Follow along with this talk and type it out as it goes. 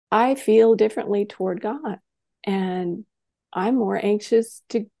I feel differently toward God, and I'm more anxious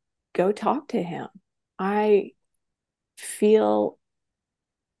to go talk to him. I feel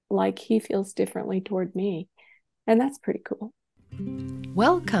like he feels differently toward me, and that's pretty cool.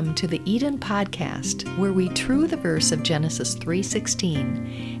 Welcome to the Eden Podcast, where we true the verse of Genesis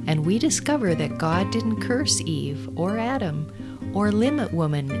 3:16, and we discover that God didn't curse Eve or Adam or limit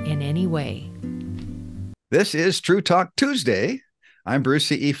woman in any way. This is True Talk Tuesday. I'm Bruce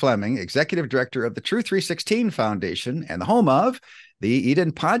C.E. Fleming, Executive Director of the Tru316 Foundation and the home of the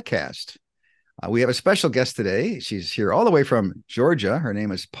Eden Podcast. We have a special guest today. She's here all the way from Georgia. Her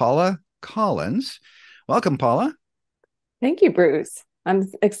name is Paula Collins. Welcome, Paula. Thank you, Bruce. I'm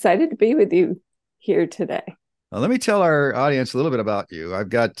excited to be with you here today. Well, let me tell our audience a little bit about you. I've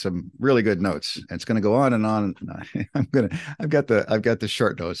got some really good notes. It's going to go on and on. I've got the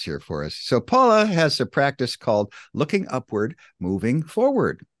short notes here for us. So Paula has a practice called Looking Upward, Moving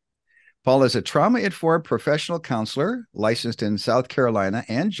Forward. Paula is a trauma-informed professional counselor licensed in South Carolina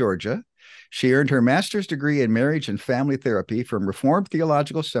and Georgia. She earned her master's degree in marriage and family therapy from Reformed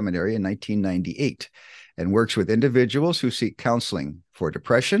Theological Seminary in 1998 and works with individuals who seek counseling for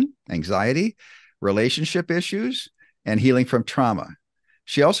depression, anxiety, relationship issues, and healing from trauma.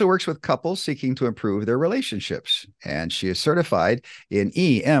 She also works with couples seeking to improve their relationships, and she is certified in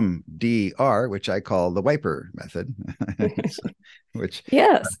EMDR, which I call the wiper method. Which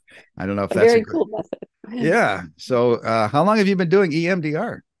yes, I don't know if a that's very a good, cool method. Yeah. So, how long have you been doing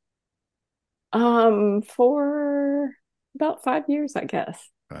EMDR? For about 5 years, I guess.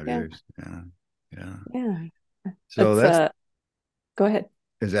 5 years. Yeah. Yeah. Yeah. So Go ahead.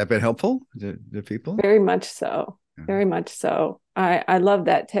 has that been helpful to people? Very much so. Yeah. Very much so. I love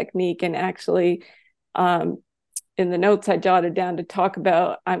that technique. And actually, in the notes I jotted down to talk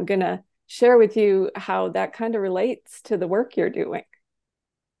about, I'm going to share with you how that kind of relates to the work you're doing.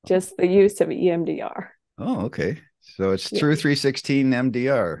 Just the use of EMDR. Oh, okay. So it's Tru316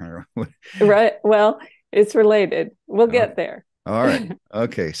 MDR. Right. Well, it's related. We'll get there. All right.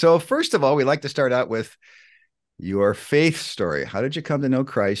 Okay. So first of all, we like to start out with your faith story. How did you come to know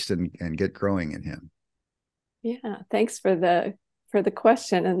Christ and get growing in him? Yeah. Thanks for the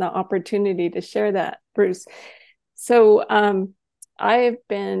question and the opportunity to share that, Bruce. So I've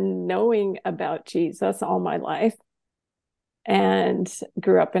been knowing about Jesus all my life and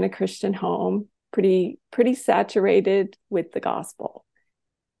grew up in a Christian home, pretty saturated with the gospel.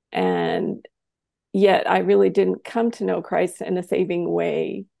 And yet I really didn't come to know Christ in a saving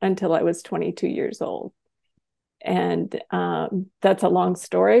way until I was 22 years old. And that's a long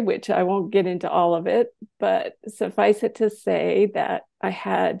story, which I won't get into all of it, but suffice it to say that I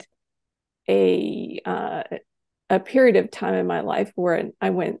had a period of time in my life where I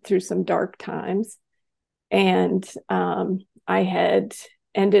went through some dark times. And I had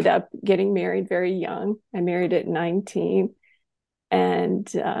ended up getting married very young. I married at 19.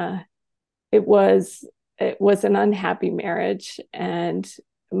 And it was an unhappy marriage. And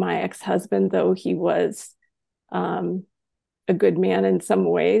my ex-husband, though he was a good man in some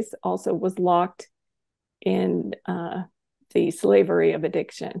ways, also was locked in the slavery of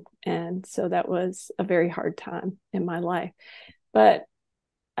addiction. And so that was a very hard time in my life. But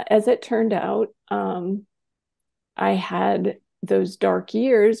as it turned out, I had those dark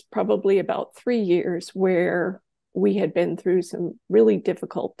years, probably about 3 years, where we had been through some really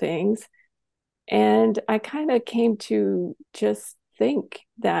difficult things. And I kind of came to just think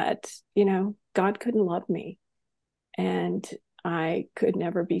that, God couldn't love me and I could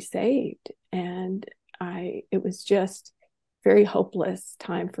never be saved. And it was just very hopeless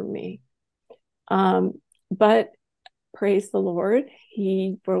time for me. But praise the Lord,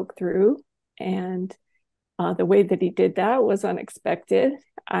 he broke through. And the way that he did that was unexpected.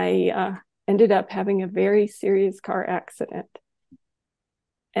 I ended up having a very serious car accident.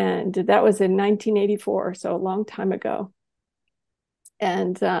 And that was in 1984, so a long time ago.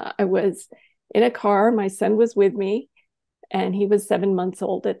 And I was in a car. My son was with me, and he was 7 months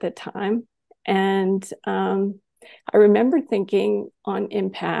old at the time. And I remember thinking on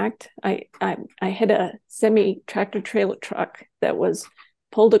impact, I had a semi-tractor trailer truck that was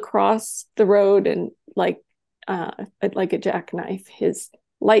pulled across the road and like a jackknife. His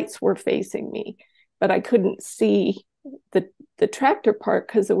lights were facing me, but I couldn't see the tractor part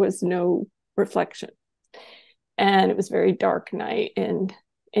because there was no reflection. And it was a very dark night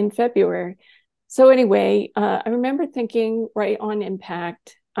in February. So anyway, I remember thinking right on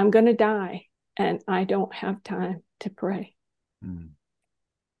impact, I'm going to die and I don't have time to pray. Mm.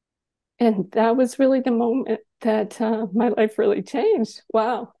 And that was really the moment that my life really changed.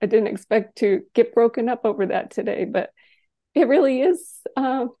 I didn't expect to get broken up over that today, but it really is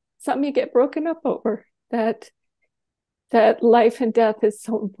something you get broken up over, that life and death is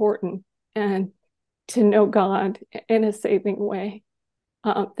so important, and to know God in a saving way.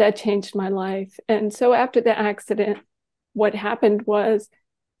 That changed my life. And so after the accident, what happened was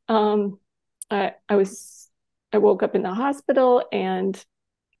I woke up in the hospital, and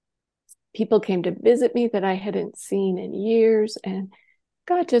people came to visit me that I hadn't seen in years. And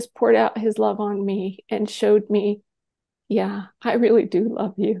God just poured out his love on me and showed me, yeah, I really do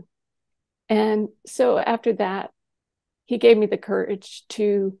love you. And so after that, he gave me the courage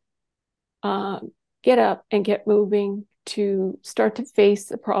to get up and get moving, to start to face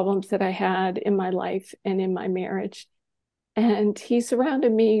the problems that I had in my life and in my marriage. And he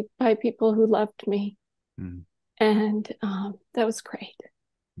surrounded me by people who loved me. Mm. And that was great.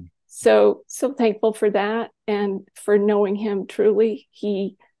 Mm. So thankful for that, and for knowing him truly.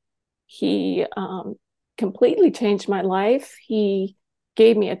 He completely changed my life. He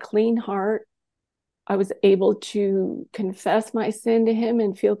gave me a clean heart. I was able to confess my sin to him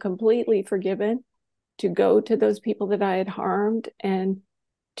and feel completely forgiven, to go to those people that I had harmed and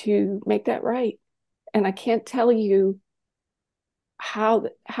to make that right. And I can't tell you how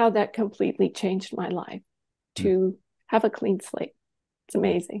that completely changed my life, to have a clean slate. It's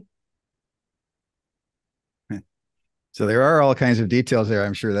amazing. So there are all kinds of details there.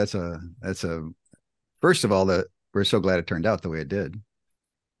 I'm sure that's a first of all, that we're so glad it turned out the way it did.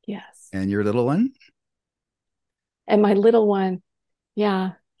 Yes. And your little one? And my little one,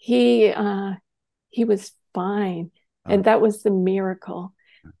 yeah, he was fine. And that was the miracle.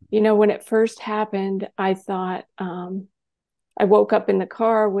 You know, when it first happened, I thought, I woke up in the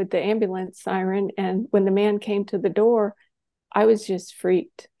car with the ambulance siren, and when the man came to the door, I was just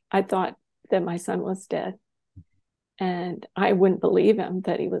freaked. I thought that my son was dead, and I wouldn't believe him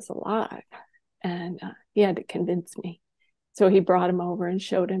that he was alive. And he had to convince me. So he brought him over and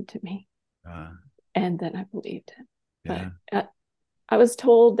showed him to me. And then I believed him. Yeah. But I was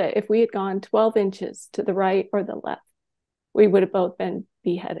told that if we had gone 12 inches to the right or the left, we would have both been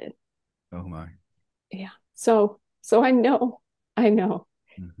beheaded. Oh my. Yeah. So I know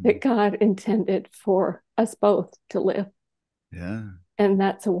that God intended for us both to live. Yeah. And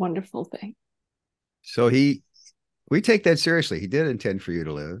that's a wonderful thing. So we take that seriously. He did intend for you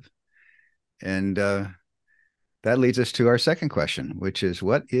to live. And that leads us to our second question, which is,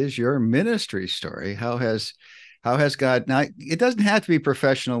 what is your ministry story? How has God, now it doesn't have to be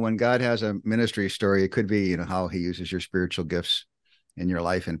professional when God has a ministry story. It could be, you know, how he uses your spiritual gifts in your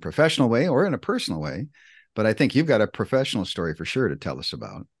life in a professional way or in a personal way. But I think you've got a professional story for sure to tell us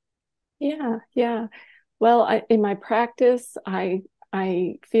about. Yeah. Well, in my practice, I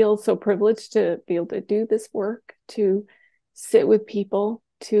feel so privileged to be able to do this work, to sit with people,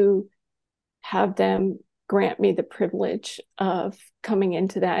 to have them grant me the privilege of coming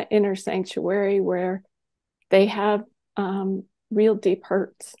into that inner sanctuary where they have real deep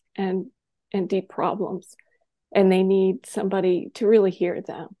hurts and deep problems, and they need somebody to really hear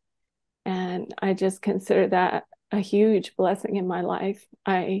them. And I just consider that a huge blessing in my life.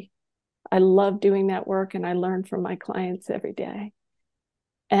 I love doing that work, and I learn from my clients every day.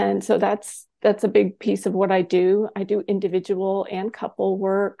 And so that's a big piece of what I do. I do individual and couple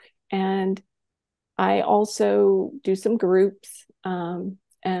work, and I also do some groups, and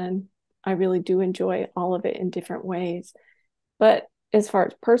I really do enjoy all of it in different ways. But as far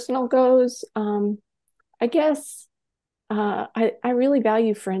as personal goes, I guess I really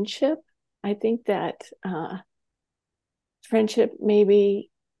value friendship. I think that friendship may be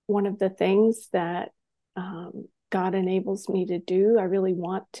one of the things that God enables me to do. I really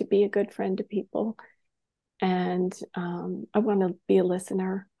want to be a good friend to people. And I want to be a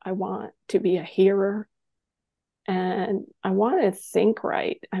listener. I want to be a hearer. And I want to think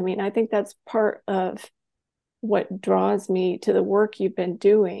right. I mean, I think that's part of what draws me to the work you've been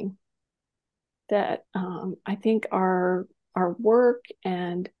doing. That I think our work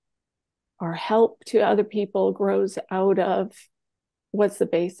and our help to other people grows out of what's the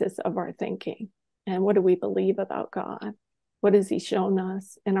basis of our thinking, and what do we believe about God? What has he shown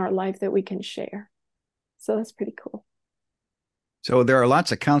us in our life that we can share? So that's pretty cool. So there are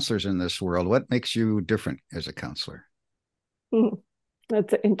lots of counselors in this world. What makes you different as a counselor?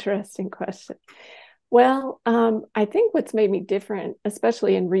 That's an interesting question. Well, I think what's made me different,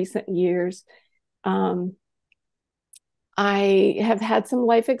 especially in recent years, I have had some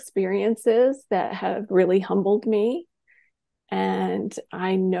life experiences that have really humbled me. And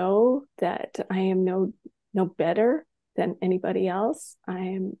I know that I am no better than anybody else.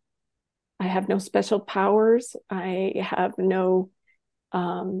 I have no special powers. I have no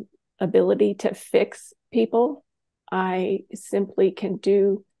ability to fix people. I simply can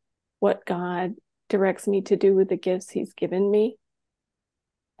do what God directs me to do with the gifts he's given me.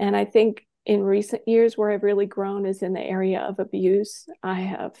 And I think in recent years where I've really grown is in the area of abuse. I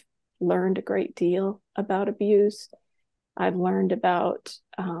have learned a great deal about abuse. I've learned about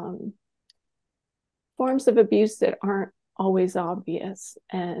forms of abuse that aren't always obvious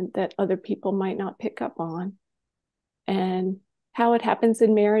and that other people might not pick up on, and how it happens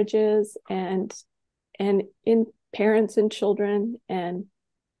in marriages and in parents and children and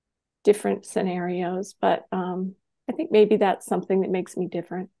different scenarios. But I think maybe that's something that makes me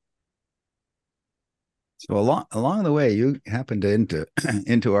different. So along the way, you happened into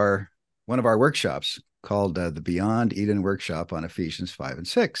one of our workshops called the Beyond Eden Workshop on Ephesians 5 and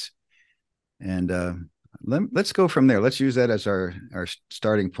 6. And let's go from there. Let's use that as our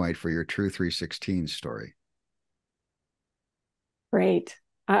starting point for your Tru316 story. Great.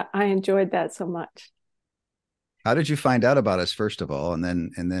 I enjoyed that so much. How did you find out about us, first of all? And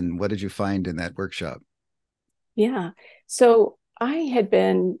then what did you find in that workshop? Yeah. So I had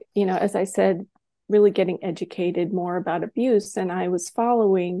been, as I said, really getting educated more about abuse. And I was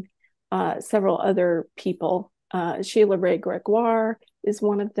following several other people. Sheila Ray Gregoire is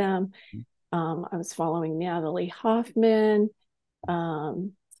one of them. I was following Natalie Hoffman.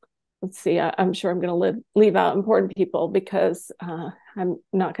 Let's see, I'm sure I'm going to leave out important people because I'm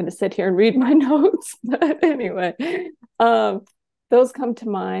not going to sit here and read my notes. But anyway, those come to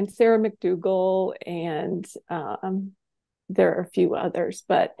mind. Sarah McDougall, and there are a few others.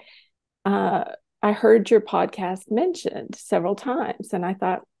 But I heard your podcast mentioned several times, and I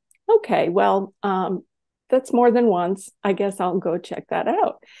thought, okay, well, that's more than once. I guess I'll go check that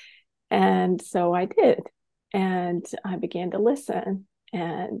out. And so I did, and I began to listen.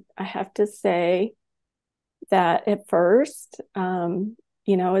 And I have to say that at first,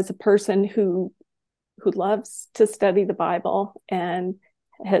 as a person who loves to study the Bible and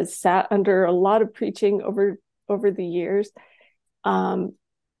has sat under a lot of preaching over the years,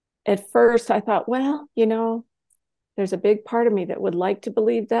 at first I thought, well, there's a big part of me that would like to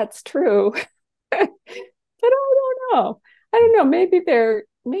believe that's true. But I don't know.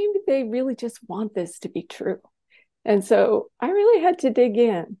 Maybe they really just want this to be true. And so I really had to dig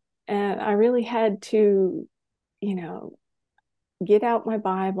in, and I really had to, get out my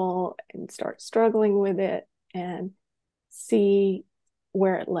Bible and start struggling with it and see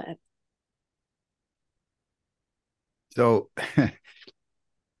where it led. So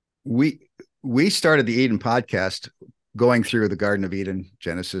we started the Eden podcast going through the Garden of Eden,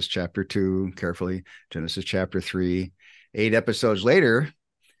 Genesis chapter 2 carefully, Genesis chapter 3. 8 episodes later,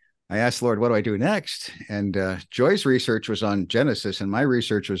 I asked the Lord, what do I do next? And Joy's research was on Genesis, and my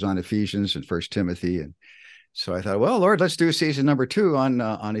research was on Ephesians and 1 Timothy. And so I thought, well, Lord, let's do season number 2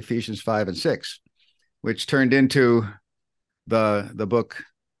 on Ephesians 5 and 6, which turned into the book,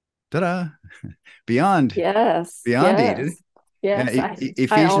 Beyond. Yes. Beyond yes, Eden. Yes.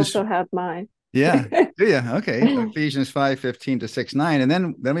 Ephesians, I also have mine. Yeah. Yeah. Okay. Ephesians 5:15 to 6:9. And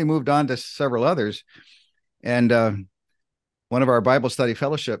then we moved on to several others. And one of our Bible study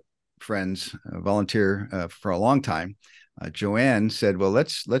fellowship friends, volunteer for a long time, Joanne said, well,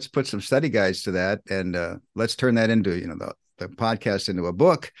 let's put some study guides to that, and let's turn that into, the podcast into a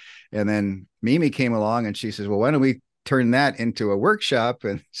book. And then Mimi came along and she says, well, why don't we turn that into a workshop?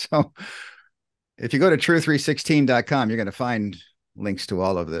 And so if you go to Tru316.com, you're going to find links to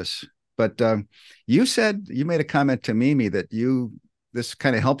all of this. But you made a comment to Mimi that this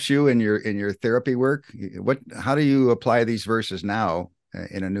kind of helps you in your therapy work. How do you apply these verses now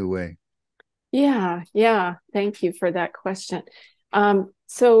in a new way? Yeah. Thank you for that question.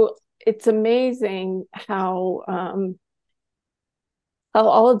 So it's amazing how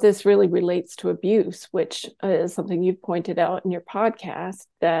all of this really relates to abuse, which is something you've pointed out in your podcast,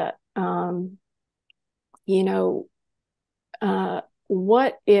 that,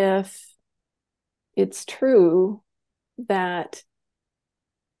 what if it's true that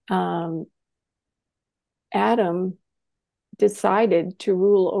Adam decided to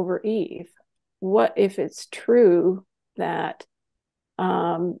rule over Eve? What if it's true that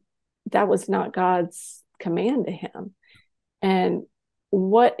that was not God's command to him? And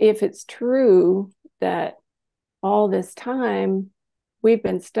what if it's true that all this time we've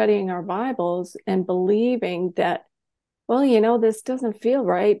been studying our Bibles and believing that, well, this doesn't feel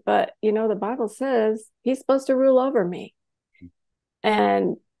right, but, the Bible says he's supposed to rule over me.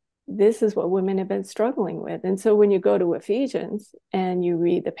 And this is what women have been struggling with. And so when you go to Ephesians and you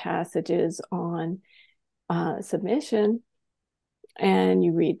read the passages on submission, and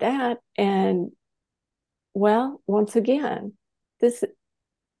you read that, and, well, once again,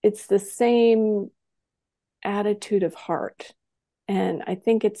 it's the same attitude of heart And I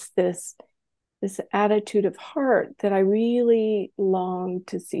think it's this attitude of heart that I really long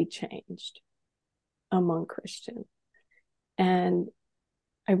to see changed among Christians. And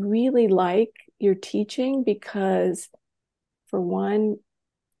I really like your teaching because, for one,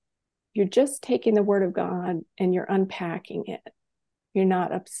 you're just taking the word of God and you're unpacking it. You're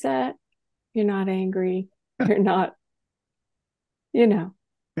not upset. You're not angry. You're not, Yeah.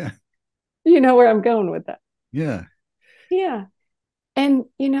 you know where I'm going with that. Yeah. Yeah. And,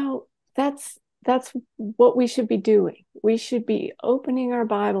 that's what we should be doing. We should be opening our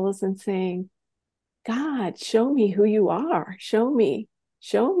Bibles and saying, God, show me who you are. Show me.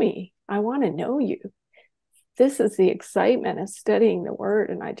 I want to know you. This is the excitement of studying the word,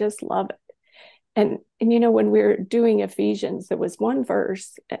 and I just love it. And when we were doing Ephesians, there was one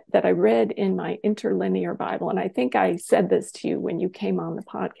verse that I read in my interlinear Bible, and I think I said this to you when you came on the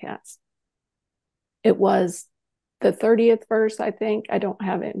podcast. It was the 30th verse, I think. I don't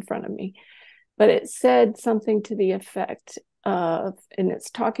have it in front of me, but it said something to the effect of, and it's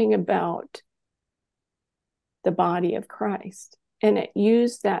talking about the body of Christ. And it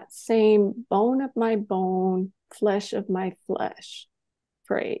used that same bone of my bone, flesh of my flesh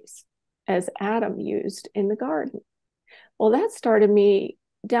phrase as Adam used in the garden. Well, that started me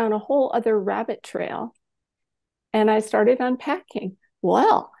down a whole other rabbit trail. And I started unpacking.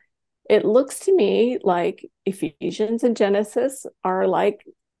 Well, it looks to me like Ephesians and Genesis are like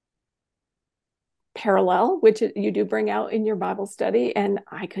parallel, which you do bring out in your Bible study. And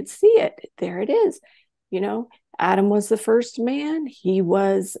I could see it. There it is. Adam was the first man. He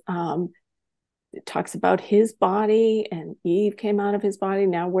was, it talks about his body, and Eve came out of his body.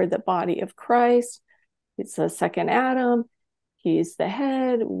 Now we're the body of Christ. It's the second Adam. He's the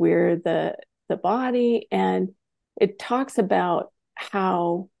head. We're the body. And it talks about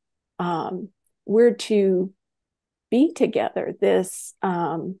how we're to be together. This,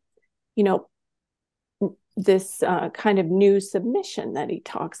 this kind of new submission that he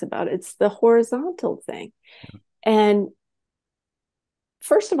talks about. It's the horizontal thing. And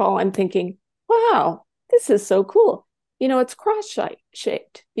first of all, I'm thinking, wow, this is so cool. It's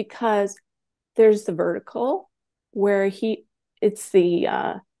cross-shaped because there's the vertical where it's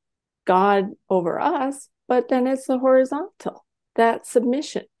the God over us, but then it's the horizontal, that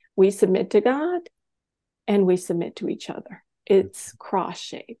submission. We submit to God and we submit to each other. It's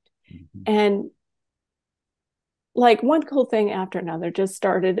cross-shaped. Mm-hmm. And like one cool thing after another just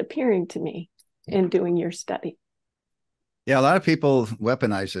started appearing to me in doing your study. Yeah, a lot of people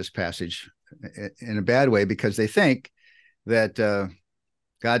weaponize this passage in a bad way because they think that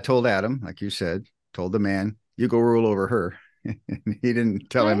God told Adam, like you said, told the man, you go rule over her. He didn't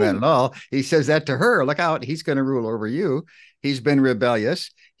tell him that at all. He says that to her. Look out, he's going to rule over you. He's been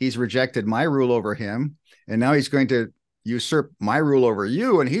rebellious. He's rejected my rule over him. And now he's going to usurp my rule over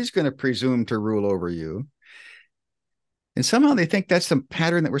you, and he's going to presume to rule over you. And somehow they think that's the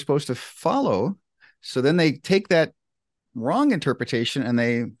pattern that we're supposed to follow. So then they take that wrong interpretation and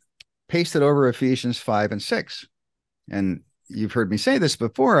they paste it over Ephesians 5 and 6. And you've heard me say this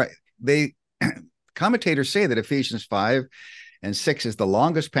before. Commentators say that Ephesians 5 and 6 is the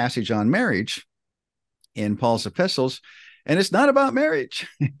longest passage on marriage in Paul's epistles. And it's not about marriage.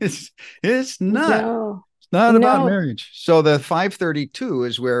 It's not. No. It's not about marriage. So the 532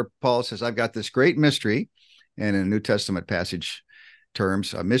 is where Paul says, I've got this great mystery. And in New Testament passage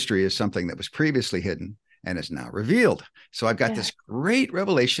terms, a mystery is something that was previously hidden and is now revealed. So I've got this great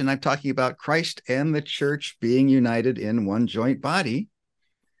revelation. I'm talking about Christ and the church being united in one joint body.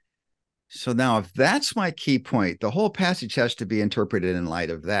 So now if that's my key point, the whole passage has to be interpreted in light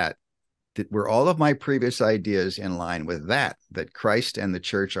of that. Were all of my previous ideas in line with that Christ and the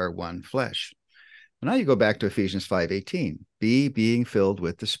church are one flesh? Now you go back to Ephesians 5:18, being filled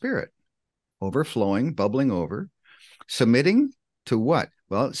with the Spirit. Overflowing, bubbling over, submitting to what?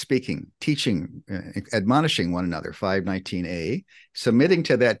 Well, speaking, teaching, admonishing one another, 5:19a, submitting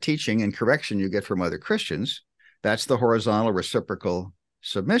to that teaching and correction you get from other Christians. That's the horizontal reciprocal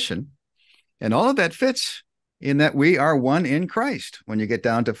submission. And all of that fits in that we are one in Christ when you get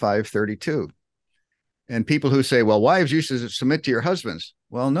down to 5:32. And people who say, well, wives, you should submit to your husbands.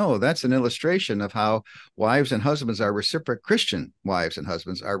 Well, no, that's an illustration of how wives and husbands are Christian wives and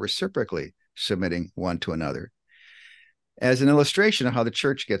husbands are reciprocally submitting one to another, as an illustration of how the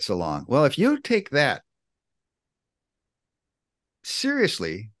church gets along. Well, if you take that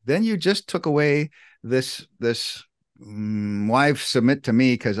seriously, then you just took away this wife submit to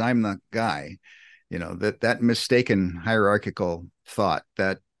me because I'm the guy, that mistaken hierarchical thought,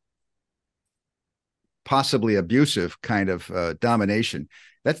 that possibly abusive kind of domination.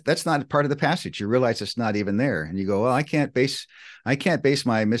 that's not part of the passage. You realize it's not even there, and you go, well, I can't base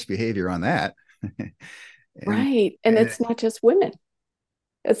my misbehavior on that. Right. And it's not just women.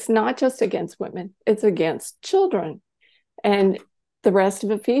 It's not just against women. It's against children. And the rest of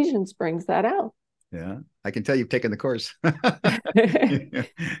Ephesians brings that out. Yeah. I can tell you've taken the course.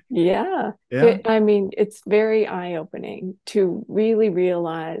 Yeah. Yeah. I mean, it's very eye-opening to really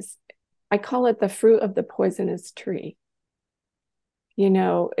realize, I call it the fruit of the poisonous tree.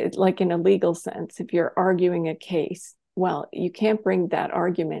 Like in a legal sense, if you're arguing a case, well, you can't bring that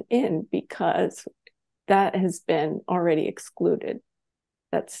argument in because that has been already excluded.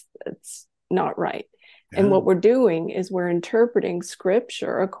 That's not right. Yeah. And what we're doing is we're interpreting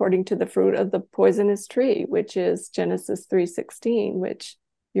scripture according to the fruit of the poisonous tree, which is Genesis 3:16, which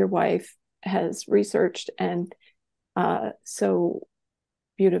your wife has researched and so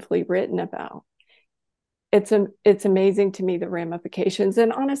beautifully written about. It's amazing to me, the ramifications,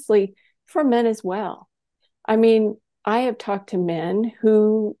 and honestly, for men as well. I mean, I have talked to men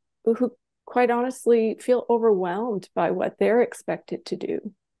who quite honestly feel overwhelmed by what they're expected to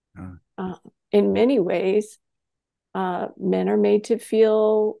do. In many ways, men are made to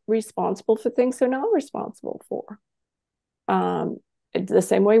feel responsible for things they're not responsible for. The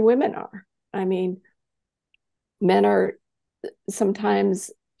same way women are. I mean, men are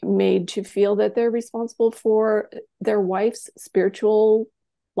sometimes made to feel that they're responsible for their wife's spiritual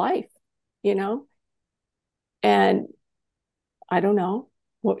life, And I don't know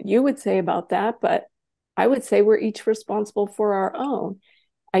what you would say about that, but I would say we're each responsible for our own.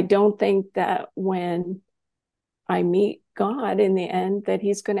 I don't think that when I meet God in the end, that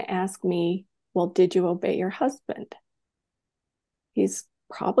he's going to ask me, well, did you obey your husband? He's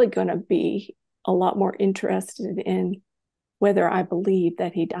probably going to be a lot more interested in whether I believe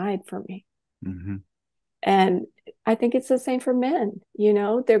that he died for me. Mm-hmm. And I think it's the same for men.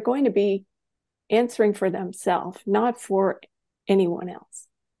 They're going to be answering for themselves, not for anyone else.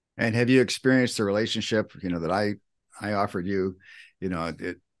 And have you experienced the relationship, that I offered you,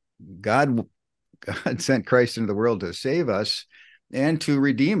 God sent Christ into the world to save us and to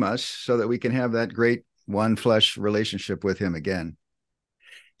redeem us so that we can have that great one flesh relationship with him again.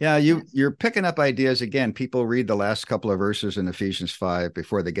 Yeah, you're picking up ideas again. People read the last couple of verses in Ephesians 5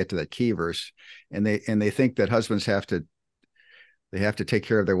 before they get to that key verse, and they think that husbands have to take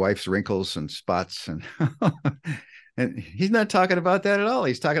care of their wife's wrinkles and spots, and and he's not talking about that at all.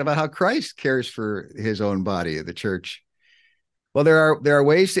 He's talking about how Christ cares for his own body, the church. Well, there are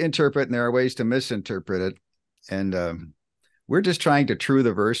ways to interpret and there are ways to misinterpret it, and we're just trying to true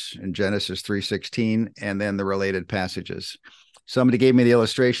the verse in Genesis 3:16 and then the related passages. Somebody gave me the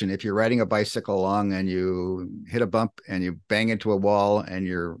illustration. If you're riding a bicycle along and you hit a bump and you bang into a wall and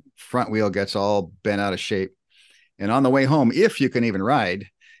your front wheel gets all bent out of shape, and on the way home, if you can even ride,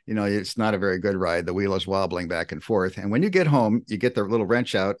 it's not a very good ride. The wheel is wobbling back and forth. And when you get home, you get the little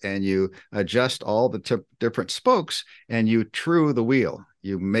wrench out and you adjust all the different spokes and you true the wheel.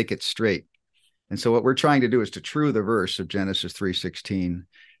 You make it straight. And so what we're trying to do is to true the verse of Genesis 3:16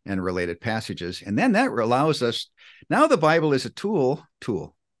 and related passages. And then that allows us, now the Bible is a tool.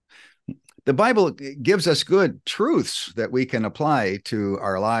 The Bible gives us good truths that we can apply to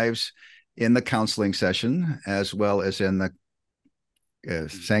our lives in the counseling session, as well as in the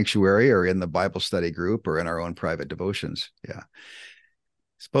sanctuary or in the Bible study group or in our own private devotions. Yeah.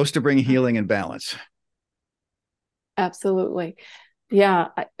 Supposed to bring healing and balance. Absolutely. Yeah.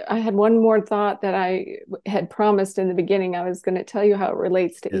 I had one more thought that I had promised in the beginning. I was going to tell you how it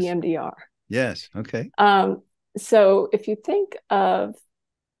relates to EMDR. Yes. Okay. So if you think of,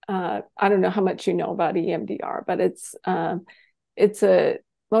 I don't know how much you know about EMDR, but it's a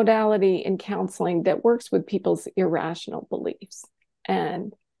modality in counseling that works with people's irrational beliefs.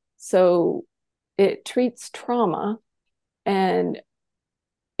 And so it treats trauma, and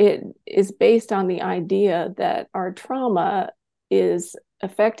it is based on the idea that our trauma is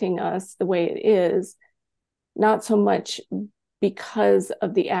affecting us the way it is, not so much because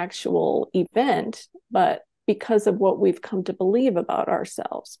of the actual event, but because of what we've come to believe about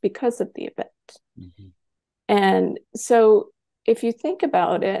ourselves because of the event. Mm-hmm. And so if you think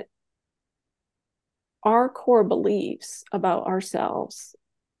about it, our core beliefs about ourselves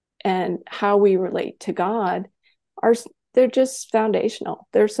and how we relate to God they're just foundational.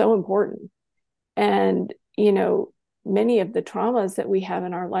 They're so important. And, many of the traumas that we have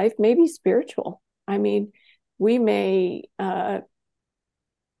in our life may be spiritual. I mean, we may,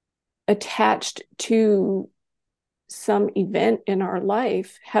 attached to some event in our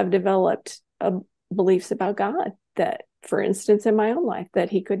life, have developed beliefs about God that, for instance, in my own life,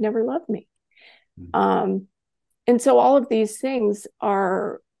 that he could never love me. Mm-hmm. so all of these things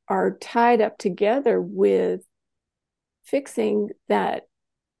are tied up together with fixing that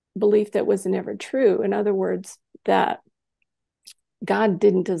belief that was never true. In other words, that God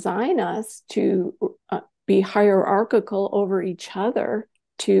didn't design us to be hierarchical over each other,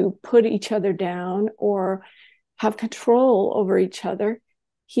 to put each other down or have control over each other.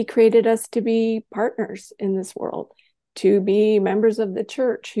 He created us to be partners in this world, to be members of the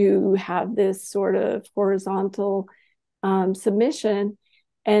church who have this sort of horizontal submission.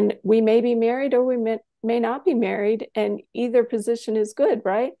 And we may be married or we may not be married, and either position is good,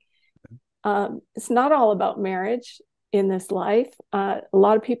 right? It's not all about marriage in this life. A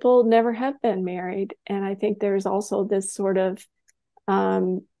lot of people never have been married. And I think there's also this sort of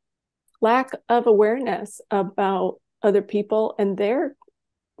lack of awareness about other people and their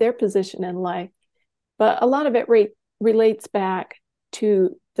position in life. But a lot of it relates back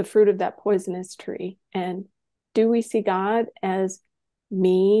to the fruit of that poisonous tree. And do we see God as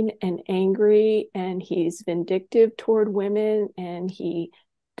mean and angry, and he's vindictive toward women, and he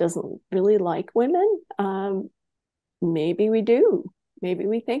doesn't really like women? Maybe we do. Maybe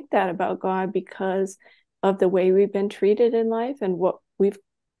we think that about God because of the way we've been treated in life and what we've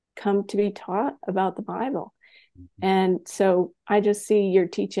come to be taught about the Bible. And so I just see your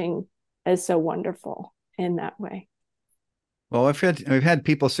teaching as so wonderful in that way. Well, we've had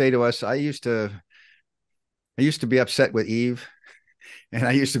people say to us, I used to be upset with Eve, and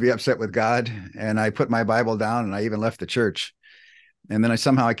I used to be upset with God, and I put my Bible down, and I even left the church. And then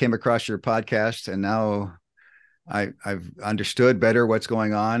I came across your podcast, and now I've understood better what's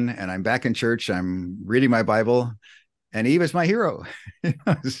going on, and I'm back in church. I'm reading my Bible, and Eve is my hero.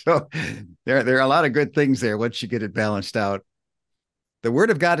 So there are a lot of good things there once you get it balanced out. The Word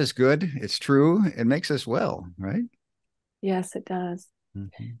of God is good. It's true. It makes us well, right? Yes, it does.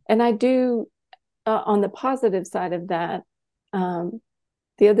 Mm-hmm. And I do, on the positive side of that,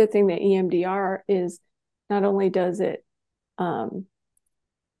 the other thing that EMDR is, not only does it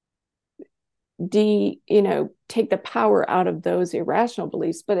take the power out of those irrational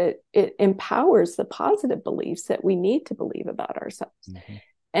beliefs, but it empowers the positive beliefs that we need to believe about ourselves. Mm-hmm.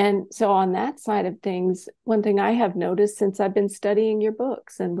 And so on that side of things, one thing I have noticed since I've been studying your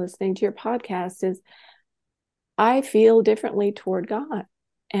books and listening to your podcast is I feel differently toward God,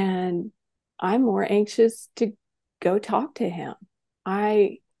 and I'm more anxious to go talk to him.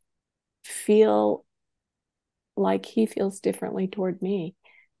 I feel like he feels differently toward me,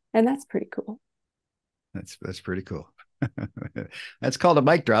 and that's pretty cool. That's pretty cool. That's called a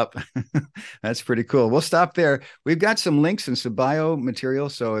mic drop. That's pretty cool. We'll stop there. We've got some links and some bio material,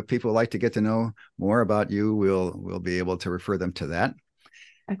 so if people would like to get to know more about you, we'll be able to refer them to that.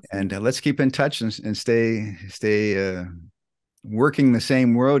 Excellent. And let's keep in touch and stay working the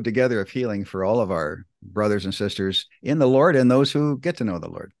same road together of healing for all of our brothers and sisters in the Lord and those who get to know the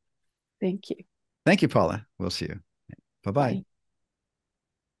Lord. Thank you. Thank you, Paula. We'll see you. Bye-bye. Bye.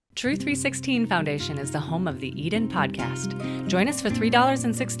 Tru316 Foundation is the home of the Eden Podcast. Join us for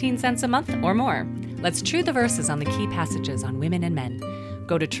 $3.16 a month or more. Let's true the verses on the key passages on women and men.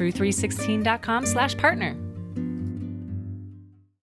 Go to tru316.com/partner.